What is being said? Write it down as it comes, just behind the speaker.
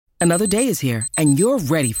Another day is here, and you're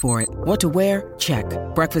ready for it. What to wear? Check.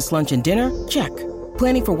 Breakfast, lunch, and dinner? Check.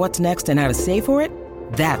 Planning for what's next and how to save for it?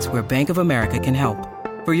 That's where Bank of America can help.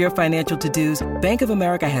 For your financial to-dos, Bank of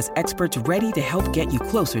America has experts ready to help get you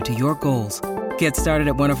closer to your goals. Get started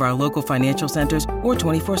at one of our local financial centers or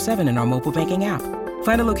 24/7 in our mobile banking app.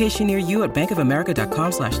 Find a location near you at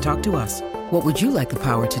bankofamerica.com/talktous. What would you like the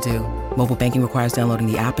power to do? Mobile banking requires downloading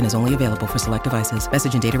the app and is only available for select devices.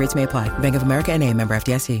 Message and data rates may apply. Bank of America N.A., member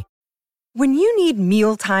FDIC. When you need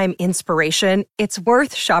mealtime inspiration, it's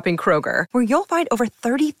worth shopping Kroger, where you'll find over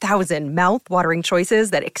 30,000 mouth-watering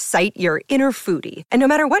choices that excite your inner foodie. And no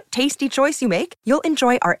matter what tasty choice you make, you'll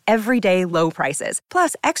enjoy our everyday low prices,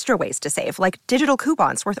 plus extra ways to save, like digital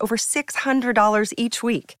coupons worth over $600 each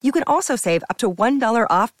week. You can also save up to $1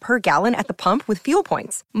 off per gallon at the pump with fuel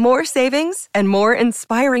points. More savings and more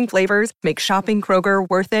inspiring flavors make shopping Kroger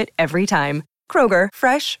worth it every time. Kroger,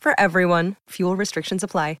 fresh for everyone. Fuel restrictions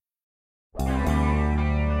apply.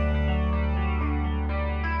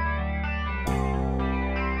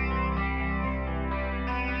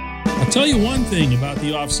 I'll tell you one thing about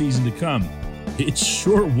the offseason to come. It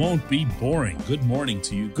sure won't be boring. Good morning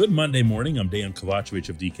to you. Good Monday morning. I'm Dan Kovacevic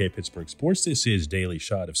of DK Pittsburgh Sports. This is Daily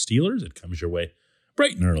Shot of Steelers. It comes your way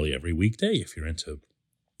bright and early every weekday if you're into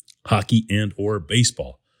hockey and or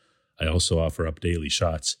baseball. I also offer up daily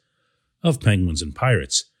shots of Penguins and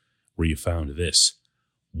Pirates, where you found this.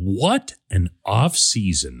 What an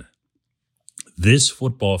offseason this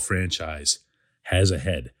football franchise has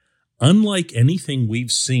ahead. Unlike anything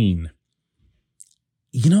we've seen,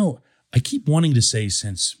 I keep wanting to say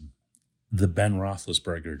since the Ben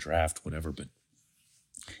Roethlisberger draft, whatever, but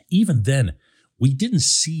even then, we didn't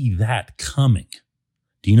see that coming.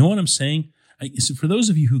 Do you know what I'm saying? So for those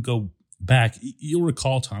of you who go back, you'll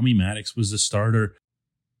recall Tommy Maddox was the starter,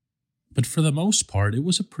 but for the most part, it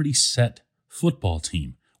was a pretty set football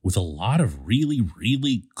team with a lot of really,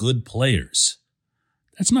 really good players.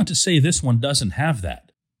 That's not to say this one doesn't have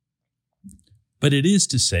that. But it is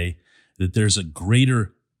to say that there's a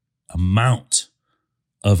greater amount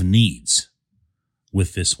of needs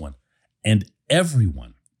with this one. And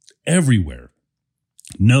everyone, everywhere,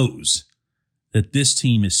 knows that this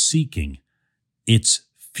team is seeking its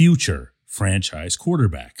future franchise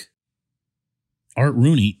quarterback. Art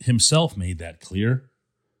Rooney himself made that clear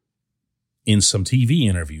in some TV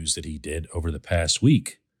interviews that he did over the past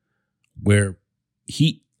week, where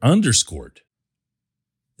he underscored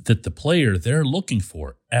that the player they're looking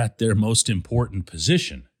for at their most important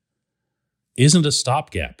position isn't a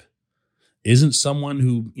stopgap, isn't someone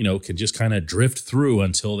who, can just kind of drift through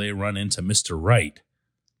until they run into Mr. Right.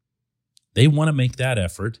 They want to make that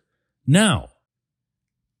effort now.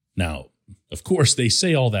 Now, of course, they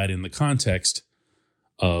say all that in the context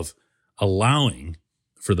of allowing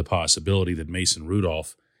for the possibility that Mason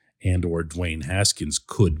Rudolph and or Dwayne Haskins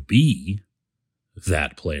could be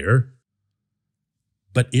that player.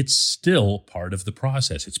 But it's still part of the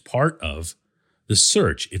process. It's part of the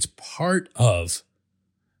search. It's part of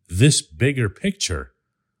this bigger picture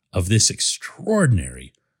of this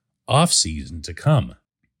extraordinary offseason to come.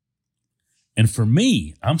 And for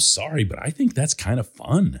me, I'm sorry, but I think that's kind of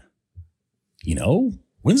fun.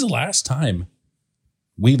 When's the last time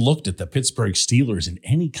we looked at the Pittsburgh Steelers in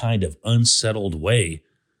any kind of unsettled way,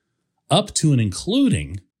 up to and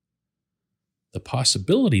including the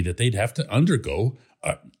possibility that they'd have to undergo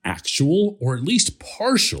an actual or at least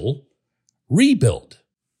partial rebuild?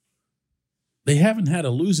 They haven't had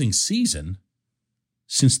a losing season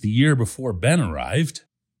since the year before Ben arrived.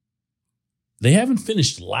 They haven't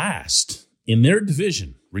finished last in their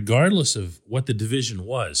division, regardless of what the division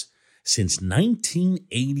was, since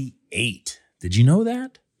 1988. Did you know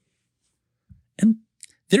that? And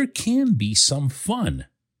there can be some fun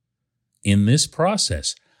in this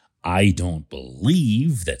process. I don't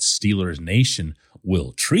believe that Steelers Nation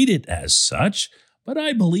will treat it as such, but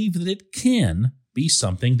I believe that it can be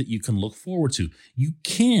something that you can look forward to. You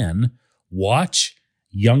can watch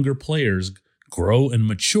younger players grow and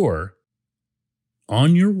mature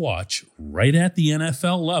on your watch right at the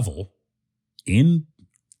NFL level in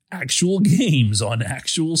actual games on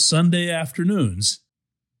actual Sunday afternoons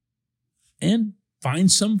and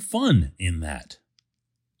find some fun in that.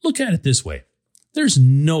 Look at it this way. There's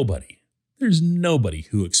nobody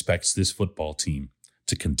who expects this football team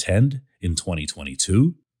to contend in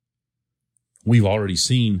 2022. We've already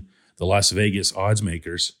seen the Las Vegas odds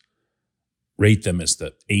makers rate them as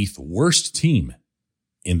the 8th worst team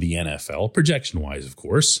in the NFL, projection-wise, of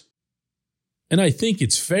course. And I think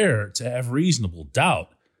it's fair to have reasonable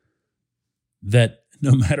doubt that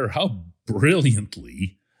no matter how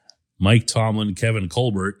brilliantly Mike Tomlin, Kevin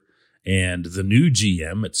Colbert, and the new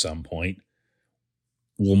GM at some point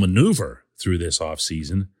will maneuver through this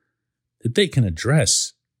offseason, that they can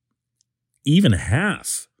address even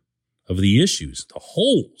half of the issues, the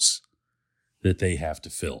holes that they have to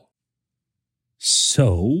fill.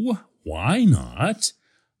 So why not,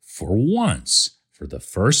 for once, for the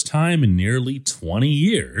first time in nearly 20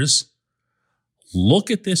 years,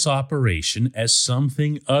 look at this operation as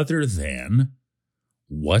something other than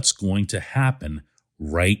what's going to happen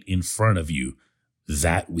right in front of you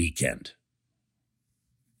that weekend?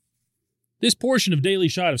 This portion of Daily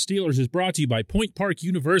Shot of Steelers is brought to you by Point Park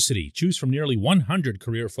University. Choose from nearly 100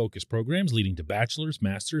 career-focused programs leading to bachelor's,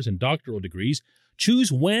 master's, and doctoral degrees.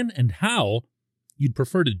 Choose when and how you'd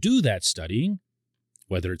prefer to do that studying,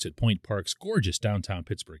 whether it's at Point Park's gorgeous downtown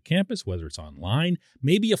Pittsburgh campus, whether it's online,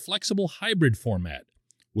 maybe a flexible hybrid format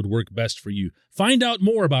would work best for you. Find out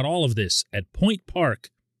more about all of this at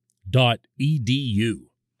pointpark.edu.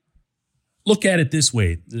 Look at it this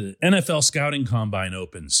way. The NFL Scouting Combine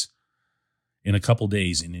opens in a couple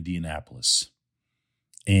days in Indianapolis.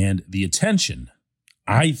 And the attention,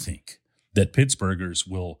 I think, that Pittsburghers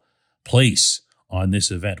will place on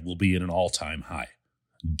this event will be at an all-time high,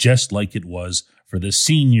 just like it was for the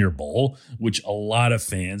Senior Bowl, which a lot of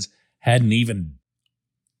fans hadn't even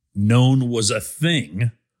known was a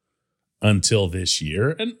thing until this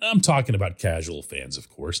year. And I'm talking about casual fans, of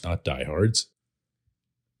course, not diehards.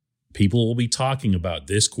 People will be talking about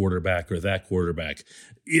this quarterback or that quarterback,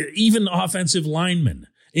 even offensive linemen,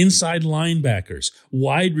 inside linebackers,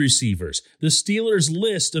 wide receivers. The Steelers'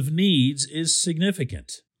 list of needs is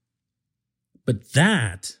significant. But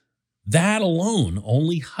that alone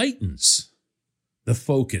only heightens the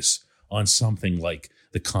focus on something like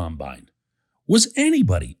the Combine. Was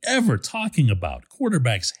anybody ever talking about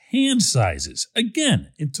quarterbacks' hand sizes?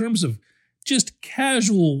 Again, in terms of just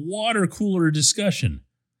casual water cooler discussion.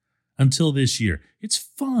 Until this year. It's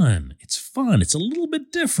fun. It's fun. It's a little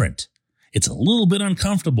bit different. It's a little bit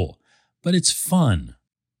uncomfortable, but it's fun.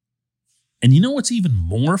 And you know what's even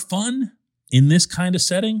more fun in this kind of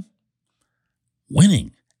setting?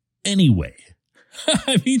 Winning. Anyway.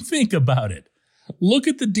 I mean, think about it. Look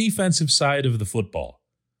at the defensive side of the football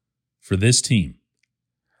for this team.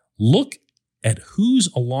 Look at who's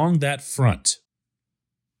along that front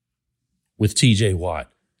with TJ Watt,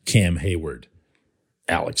 Cam Hayward,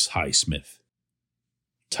 Alex Highsmith.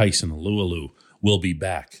 Tyson Alualu will be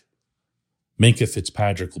back. Minkah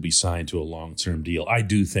Fitzpatrick will be signed to a long-term deal. I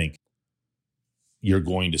do think you're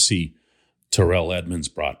going to see Terrell Edmonds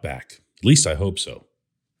brought back. At least I hope so.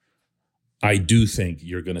 I do think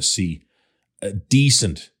you're going to see a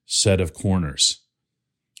decent set of corners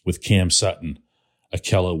with Cam Sutton,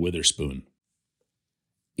 Ahkello Witherspoon.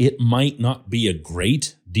 It might not be a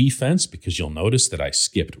great defense because you'll notice that I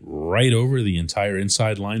skipped right over the entire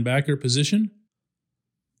inside linebacker position.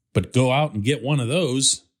 But go out and get one of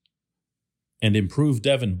those and improve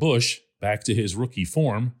Devin Bush back to his rookie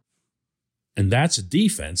form. And that's a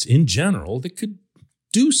defense in general that could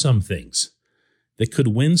do some things, that could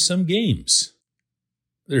win some games.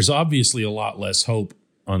 There's obviously a lot less hope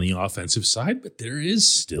on the offensive side, but there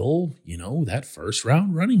is still, that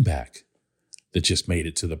first-round running back that just made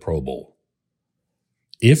it to the Pro Bowl.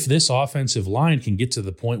 If this offensive line can get to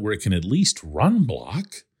the point where it can at least run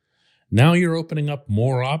block, now you're opening up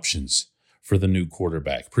more options for the new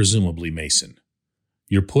quarterback, presumably Mason.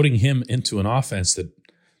 You're putting him into an offense that,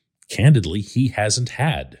 candidly, he hasn't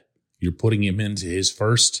had. You're putting him into his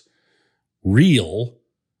first real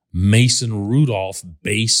Mason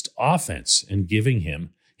Rudolph-based offense and giving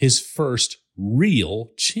him his first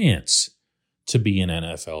real chance to be an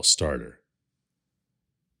NFL starter.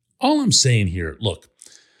 All I'm saying here, look,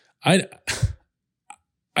 I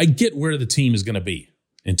get where the team is going to be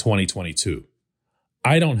in 2022.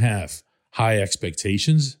 I don't have high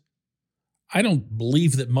expectations. I don't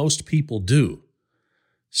believe that most people do.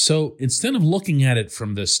 So instead of looking at it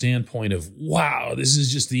from the standpoint of, wow, this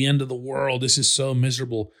is just the end of the world, this is so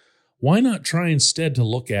miserable, why not try instead to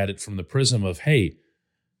look at it from the prism of, hey,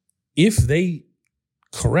 if they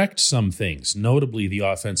correct some things, notably the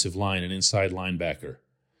offensive line and inside linebacker,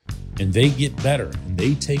 and they get better and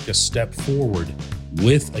they take a step forward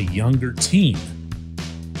with a younger team,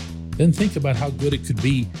 then think about how good it could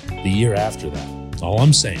be the year after that. All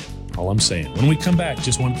I'm saying. When we come back,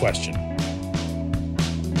 just one question.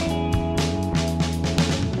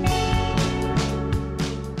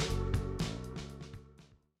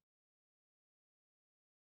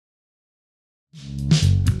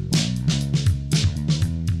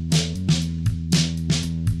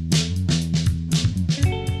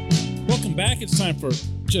 back. It's time for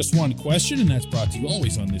Just One Question, and that's brought to you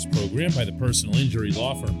always on this program by the personal injury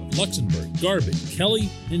law firm of Luxembourg, Garvin, Kelly,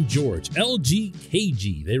 and George,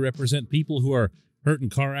 LGKG. They represent people who are hurt in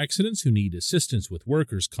car accidents, who need assistance with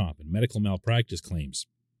workers' comp and medical malpractice claims.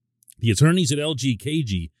 The attorneys at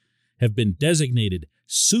LGKG have been designated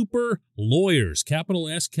super lawyers, capital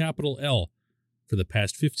S, capital L, for the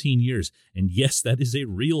past 15 years. And yes, that is a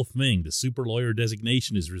real thing. The super lawyer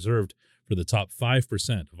designation is reserved for the top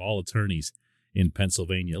 5% of all attorneys in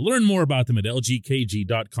Pennsylvania. Learn more about them at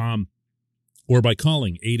lgkg.com or by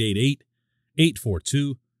calling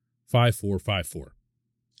 888-842-5454.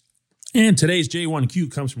 And today's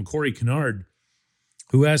J1Q comes from Corey Kennard,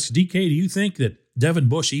 who asks, DK, do you think that Devin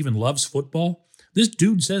Bush even loves football? This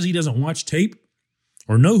dude says he doesn't watch tape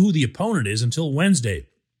or know who the opponent is until Wednesday.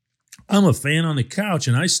 I'm a fan on the couch,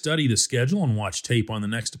 and I study the schedule and watch tape on the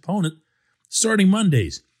next opponent starting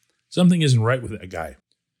Mondays. Something isn't right with that guy.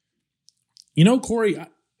 You know, Corey,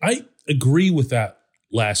 I agree with that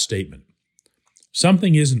last statement.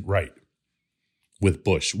 Something isn't right with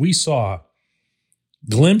Bush. We saw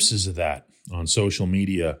glimpses of that on social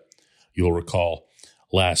media, you'll recall,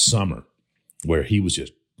 last summer, where he was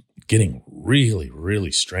just getting really,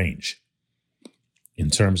 really strange in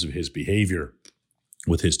terms of his behavior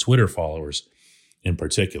with his Twitter followers in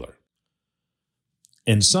particular.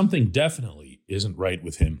 And something definitely isn't right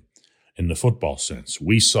with him in the football sense.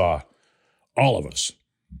 We saw, all of us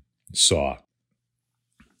saw,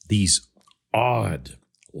 these odd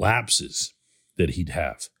lapses that he'd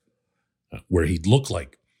have where he'd look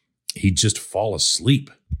like he'd just fall asleep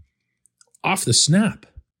off the snap,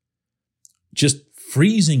 just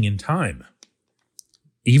freezing in time,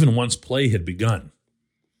 even once play had begun.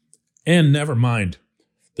 And never mind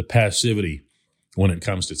the passivity when it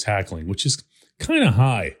comes to tackling, which is kind of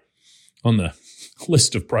high on the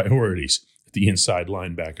list of priorities at the inside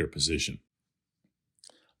linebacker position.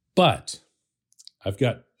 But I've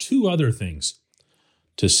got two other things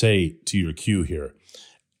to say to your cue here.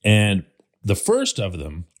 And the first of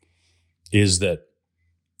them is that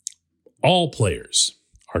all players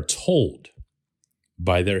are told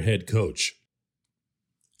by their head coach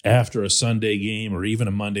after a Sunday game or even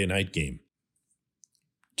a Monday night game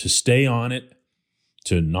to stay on it,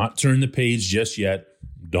 to not turn the page just yet.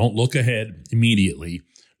 Don't look ahead immediately.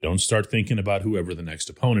 Don't start thinking about whoever the next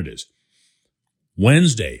opponent is.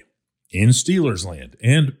 Wednesday in Steelers land,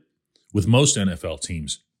 and with most NFL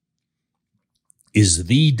teams, is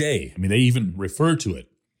the day. I mean, they even refer to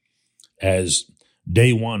it as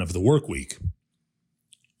day one of the work week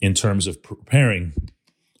in terms of preparing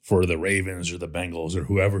for the Ravens or the Bengals or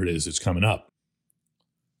whoever it is that's coming up.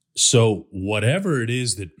 So whatever it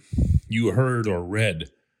is that you heard or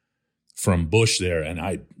read from Bush there, and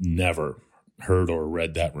I never heard or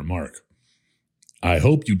read that remark, I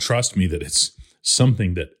hope you trust me that it's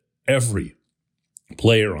something that every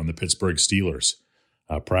player on the Pittsburgh Steelers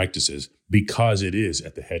practices, because it is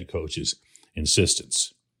at the head coach's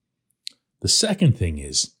insistence. The second thing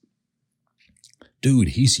is, dude,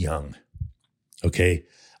 he's young. Okay?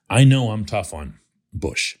 I know I'm tough on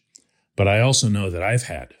Bush, but I also know that I've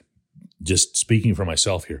had, just speaking for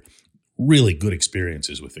myself here, really good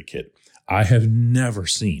experiences with the kid. I have never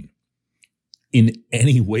seen in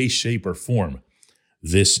any way, shape, or form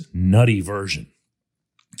this nutty version.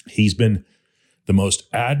 He's been the most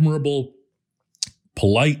admirable,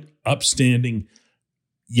 polite, upstanding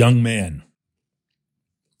young man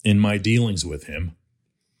in my dealings with him.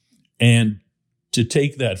 And to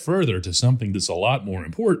take that further to something that's a lot more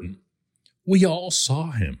important, we all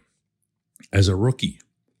saw him as a rookie.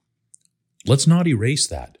 Let's not erase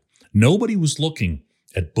that. Nobody was looking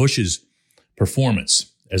at Bush's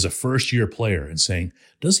performance as a first-year player and saying,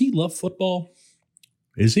 does he love football?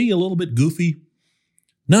 Is he a little bit goofy?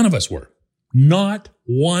 None of us were. Not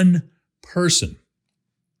one person.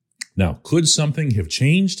 Now, could something have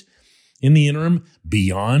changed in the interim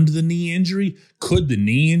beyond the knee injury? Could the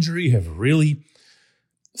knee injury have really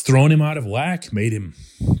thrown him out of whack, made him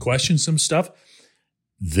question some stuff?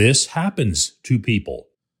 This happens to people.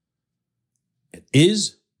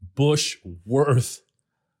 Is Bush worth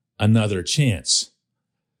another chance?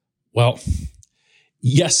 Well,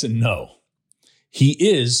 yes and no. He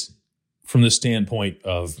is, from the standpoint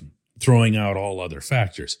of throwing out all other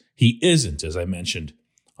factors. He isn't, as I mentioned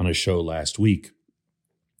on a show last week,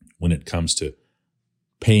 when it comes to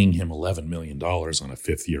paying him $11 million on a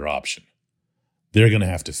fifth-year option. They're going to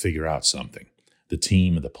have to figure out something, the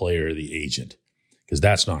team, the player, the agent, because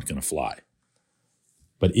that's not going to fly.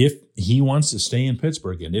 But if he wants to stay in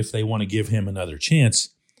Pittsburgh and if they want to give him another chance,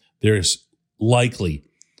 there's likely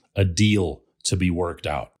a deal to be worked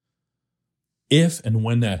out. If and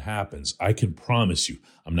when that happens, I can promise you,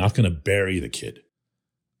 I'm not going to bury the kid.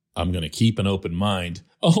 I'm going to keep an open mind,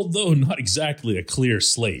 although not exactly a clear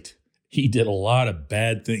slate. He did a lot of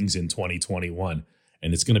bad things in 2021,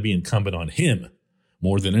 and it's going to be incumbent on him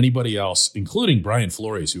more than anybody else, including Brian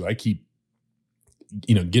Flores, who I keep,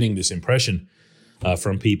 getting this impression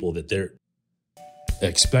from people that they're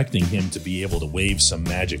expecting him to be able to wave some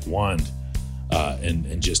magic wand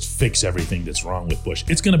and just fix everything that's wrong with Busch.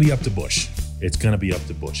 It's going to be up to Busch. It's going to be up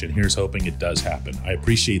to Busch, and here's hoping it does happen. I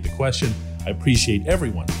appreciate the question. I appreciate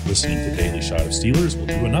everyone listening to Daily Shot of Steelers. We'll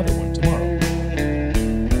do another one tomorrow.